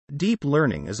Deep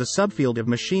learning is a subfield of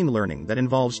machine learning that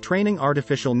involves training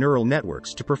artificial neural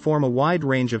networks to perform a wide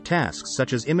range of tasks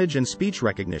such as image and speech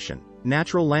recognition,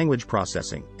 natural language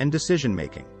processing, and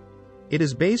decision-making. It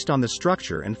is based on the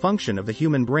structure and function of the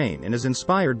human brain and is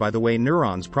inspired by the way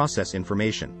neurons process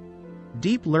information.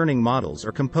 Deep learning models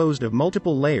are composed of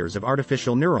multiple layers of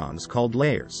artificial neurons called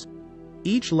layers.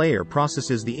 Each layer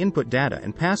processes the input data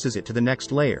and passes it to the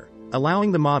next layer,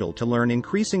 allowing the model to learn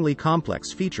increasingly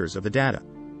complex features of the data.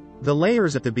 The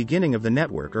layers at the beginning of the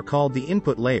network are called the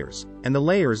input layers, and the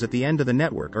layers at the end of the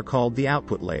network are called the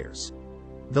output layers.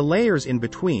 The layers in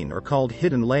between are called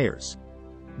hidden layers.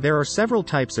 There are several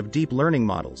types of deep learning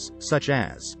models, such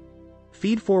as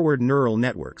feed-forward neural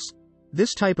networks.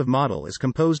 This type of model is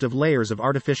composed of layers of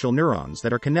artificial neurons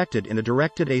that are connected in a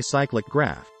directed acyclic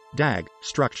graph, DAG,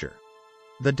 structure.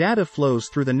 The data flows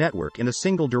through the network in a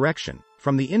single direction,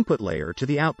 from the input layer to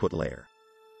the output layer.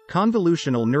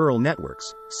 Convolutional neural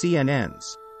networks,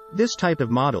 CNNs. This type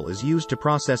of model is used to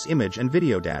process image and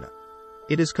video data.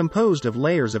 It is composed of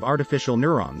layers of artificial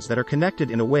neurons that are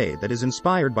connected in a way that is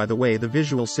inspired by the way the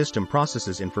visual system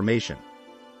processes information.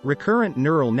 Recurrent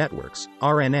neural networks,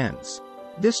 RNNs.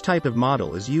 This type of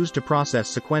model is used to process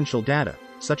sequential data,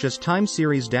 such as time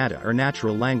series data or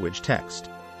natural language text.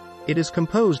 It is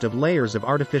composed of layers of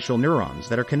artificial neurons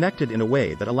that are connected in a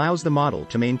way that allows the model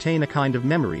to maintain a kind of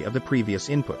memory of the previous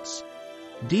inputs.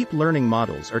 Deep learning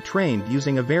models are trained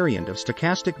using a variant of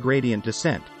stochastic gradient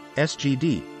descent,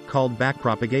 SGD, called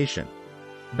backpropagation.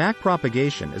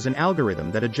 Backpropagation is an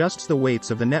algorithm that adjusts the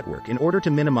weights of the network in order to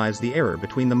minimize the error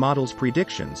between the model's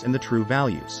predictions and the true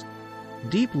values.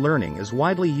 Deep learning is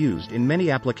widely used in many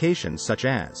applications such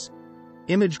as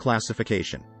image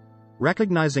classification,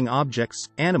 recognizing objects,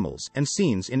 animals, and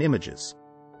scenes in images.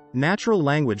 Natural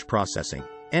language processing,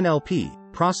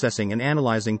 NLP, processing and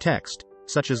analyzing text,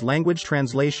 such as language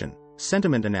translation,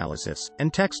 sentiment analysis,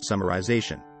 and text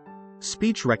summarization.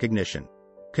 Speech recognition,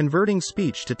 converting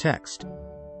speech to text.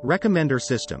 Recommender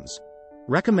systems,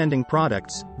 recommending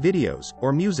products, videos,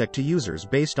 or music to users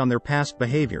based on their past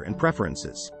behavior and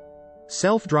preferences.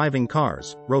 Self-driving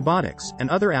cars, robotics,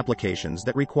 and other applications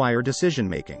that require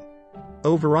decision-making.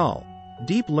 Overall,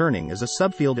 deep learning is a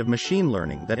subfield of machine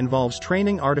learning that involves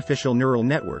training artificial neural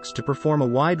networks to perform a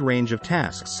wide range of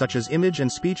tasks such as image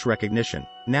and speech recognition,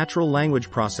 natural language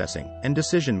processing, and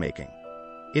decision-making.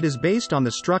 It is based on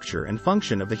the structure and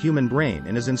function of the human brain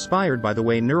and is inspired by the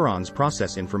way neurons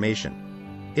process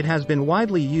information. It has been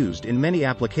widely used in many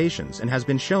applications and has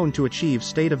been shown to achieve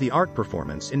state-of-the-art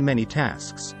performance in many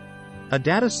tasks. A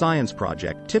data science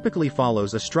project typically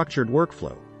follows a structured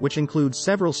workflow, which includes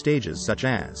several stages such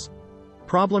as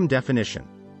problem definition,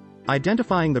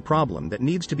 identifying the problem that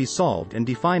needs to be solved and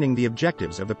defining the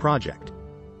objectives of the project.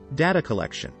 Data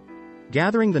collection,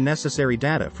 gathering the necessary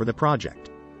data for the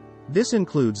project. This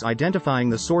includes identifying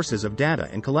the sources of data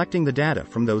and collecting the data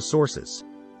from those sources.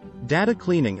 Data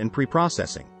cleaning and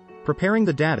preprocessing, preparing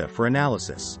the data for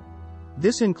analysis.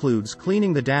 This includes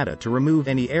cleaning the data to remove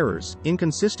any errors,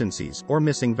 inconsistencies, or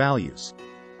missing values.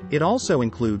 It also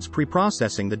includes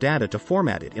preprocessing the data to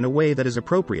format it in a way that is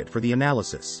appropriate for the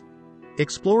analysis.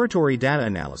 Exploratory data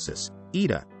analysis,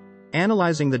 EDA.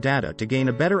 Analyzing the data to gain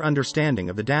a better understanding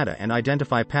of the data and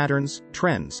identify patterns,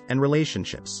 trends, and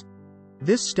relationships.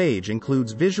 This stage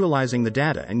includes visualizing the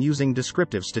data and using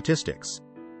descriptive statistics.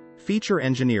 Feature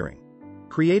engineering.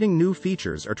 Creating new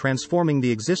features or transforming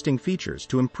the existing features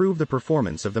to improve the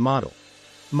performance of the model.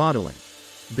 Modeling.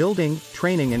 Building,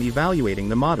 training and evaluating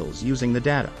the models using the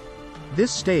data.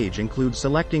 This stage includes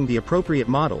selecting the appropriate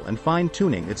model and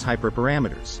fine-tuning its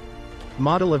hyperparameters.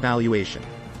 Model evaluation.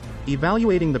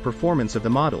 Evaluating the performance of the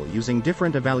model using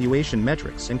different evaluation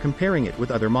metrics and comparing it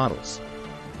with other models.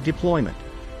 Deployment.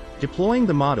 Deploying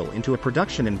the model into a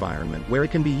production environment where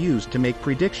it can be used to make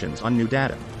predictions on new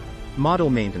data. Model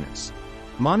maintenance.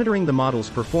 Monitoring the model's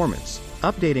performance,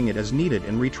 updating it as needed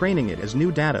and retraining it as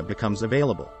new data becomes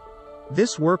available.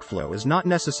 This workflow is not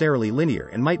necessarily linear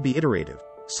and might be iterative.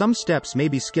 Some steps may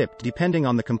be skipped depending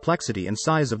on the complexity and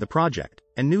size of the project,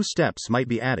 and new steps might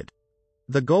be added.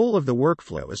 The goal of the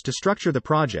workflow is to structure the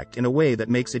project in a way that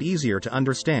makes it easier to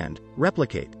understand,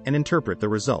 replicate, and interpret the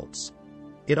results.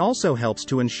 It also helps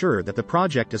to ensure that the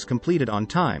project is completed on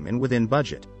time and within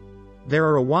budget. There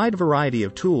are a wide variety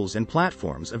of tools and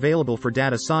platforms available for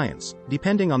data science,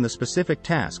 depending on the specific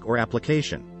task or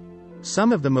application.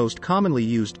 Some of the most commonly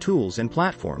used tools and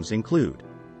platforms include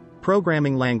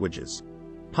programming languages.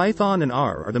 Python and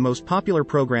R are the most popular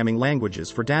programming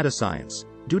languages for data science,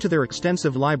 due to their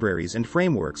extensive libraries and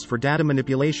frameworks for data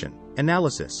manipulation,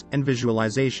 analysis, and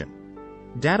visualization.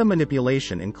 Data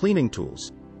manipulation and cleaning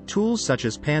tools. Tools such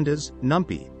as Pandas,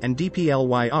 NumPy, and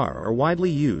dplyr are widely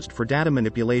used for data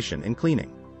manipulation and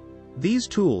cleaning. These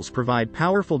tools provide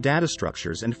powerful data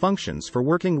structures and functions for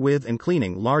working with and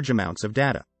cleaning large amounts of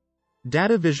data.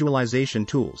 Data visualization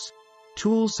tools.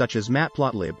 Tools such as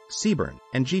Matplotlib, Seaborn,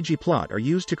 and ggplot are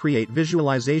used to create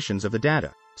visualizations of the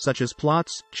data, such as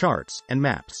plots, charts, and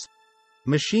maps.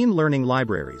 Machine learning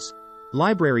libraries.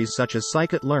 Libraries such as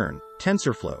scikit-learn,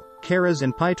 TensorFlow, Keras,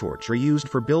 and PyTorch are used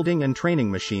for building and training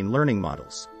machine learning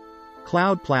models.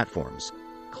 Cloud platforms.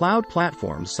 Cloud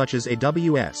platforms such as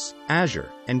AWS,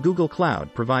 Azure, and Google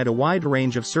Cloud provide a wide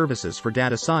range of services for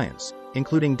data science,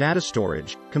 including data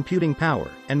storage, computing power,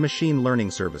 and machine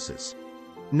learning services.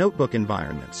 Notebook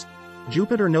environments.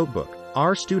 Jupyter Notebook,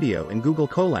 RStudio, and Google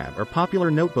Colab are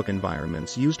popular notebook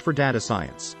environments used for data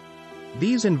science.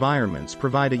 These environments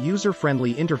provide a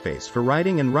user-friendly interface for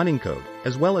writing and running code,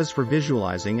 as well as for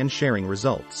visualizing and sharing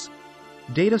results.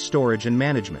 Data storage and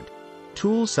management.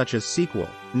 Tools such as SQL,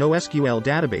 NoSQL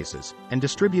databases, and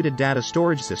distributed data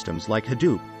storage systems like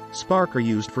Hadoop, Spark are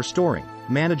used for storing,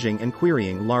 managing, and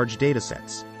querying large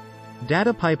datasets.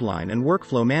 Data pipeline and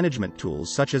workflow management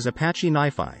tools such as Apache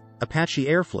NiFi, Apache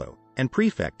Airflow, and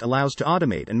Prefect allows to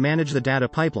automate and manage the data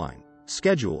pipeline,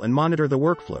 schedule and monitor the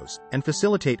workflows, and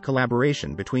facilitate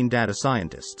collaboration between data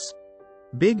scientists.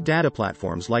 Big data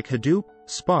platforms like Hadoop,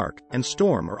 Spark, and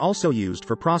Storm are also used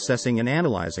for processing and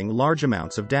analyzing large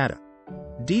amounts of data.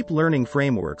 Deep learning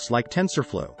frameworks like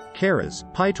TensorFlow, Keras,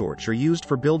 PyTorch are used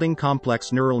for building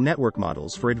complex neural network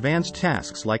models for advanced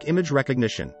tasks like image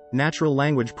recognition, natural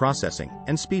language processing,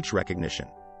 and speech recognition.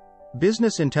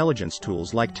 Business intelligence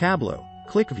tools like Tableau,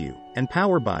 QlikView, and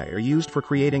Power BI are used for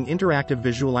creating interactive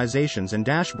visualizations and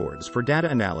dashboards for data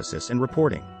analysis and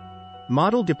reporting.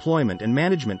 Model deployment and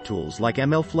management tools like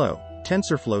MLflow,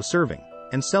 TensorFlow Serving,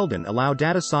 and Seldon allow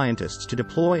data scientists to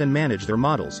deploy and manage their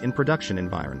models in production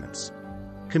environments.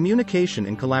 Communication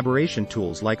and collaboration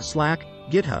tools like Slack,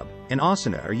 GitHub, and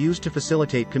Asana are used to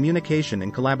facilitate communication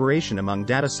and collaboration among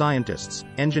data scientists,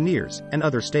 engineers, and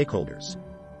other stakeholders.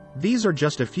 These are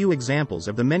just a few examples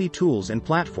of the many tools and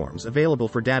platforms available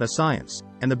for data science,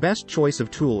 and the best choice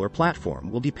of tool or platform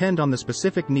will depend on the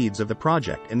specific needs of the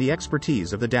project and the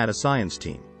expertise of the data science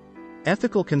team.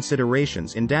 Ethical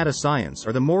considerations in data science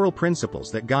are the moral principles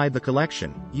that guide the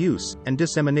collection, use, and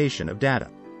dissemination of data.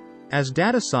 As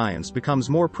data science becomes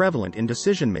more prevalent in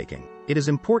decision-making, it is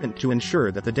important to ensure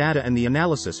that the data and the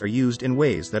analysis are used in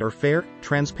ways that are fair,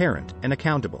 transparent, and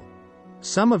accountable.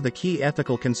 Some of the key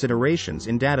ethical considerations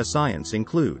in data science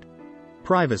include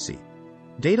privacy.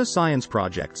 Data science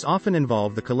projects often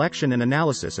involve the collection and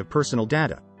analysis of personal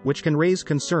data, which can raise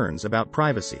concerns about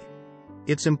privacy.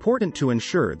 It's important to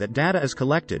ensure that data is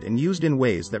collected and used in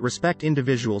ways that respect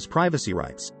individuals' privacy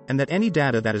rights, and that any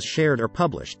data that is shared or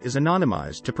published is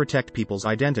anonymized to protect people's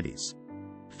identities.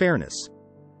 Fairness.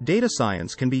 Data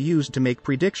science can be used to make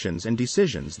predictions and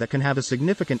decisions that can have a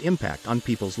significant impact on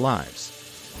people's lives.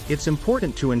 It's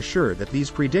important to ensure that these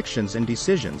predictions and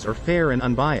decisions are fair and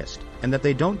unbiased, and that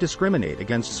they don't discriminate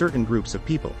against certain groups of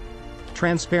people.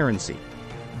 Transparency.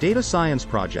 Data science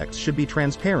projects should be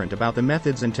transparent about the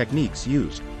methods and techniques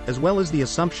used, as well as the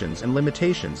assumptions and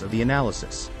limitations of the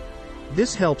analysis.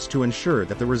 This helps to ensure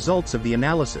that the results of the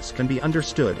analysis can be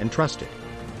understood and trusted.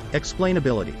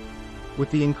 Explainability. With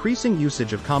the increasing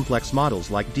usage of complex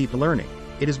models like deep learning,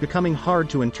 it is becoming hard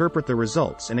to interpret the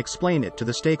results and explain it to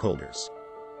the stakeholders.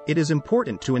 It is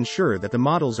important to ensure that the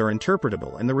models are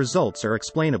interpretable and the results are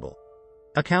explainable.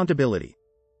 Accountability.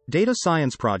 Data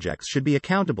science projects should be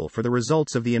accountable for the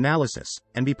results of the analysis,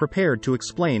 and be prepared to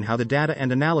explain how the data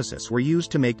and analysis were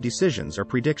used to make decisions or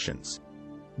predictions.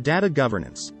 Data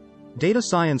governance. Data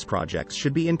science projects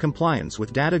should be in compliance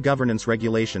with data governance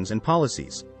regulations and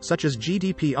policies, such as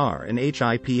GDPR and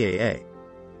HIPAA.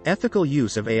 Ethical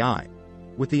use of AI.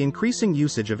 With the increasing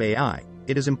usage of AI,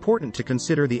 it is important to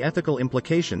consider the ethical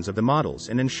implications of the models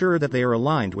and ensure that they are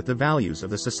aligned with the values of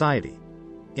the society.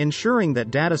 Ensuring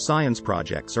that data science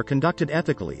projects are conducted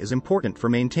ethically is important for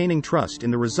maintaining trust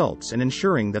in the results and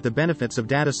ensuring that the benefits of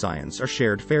data science are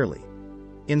shared fairly.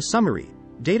 In summary,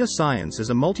 data science is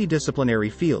a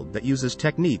multidisciplinary field that uses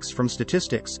techniques from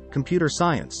statistics, computer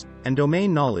science, and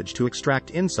domain knowledge to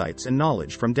extract insights and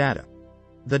knowledge from data.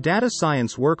 The data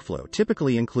science workflow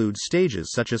typically includes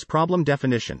stages such as problem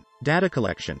definition, data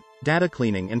collection, data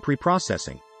cleaning and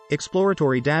preprocessing,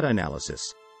 exploratory data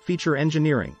analysis, feature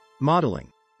engineering,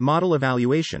 modeling, model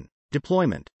evaluation,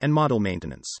 deployment, and model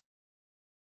maintenance.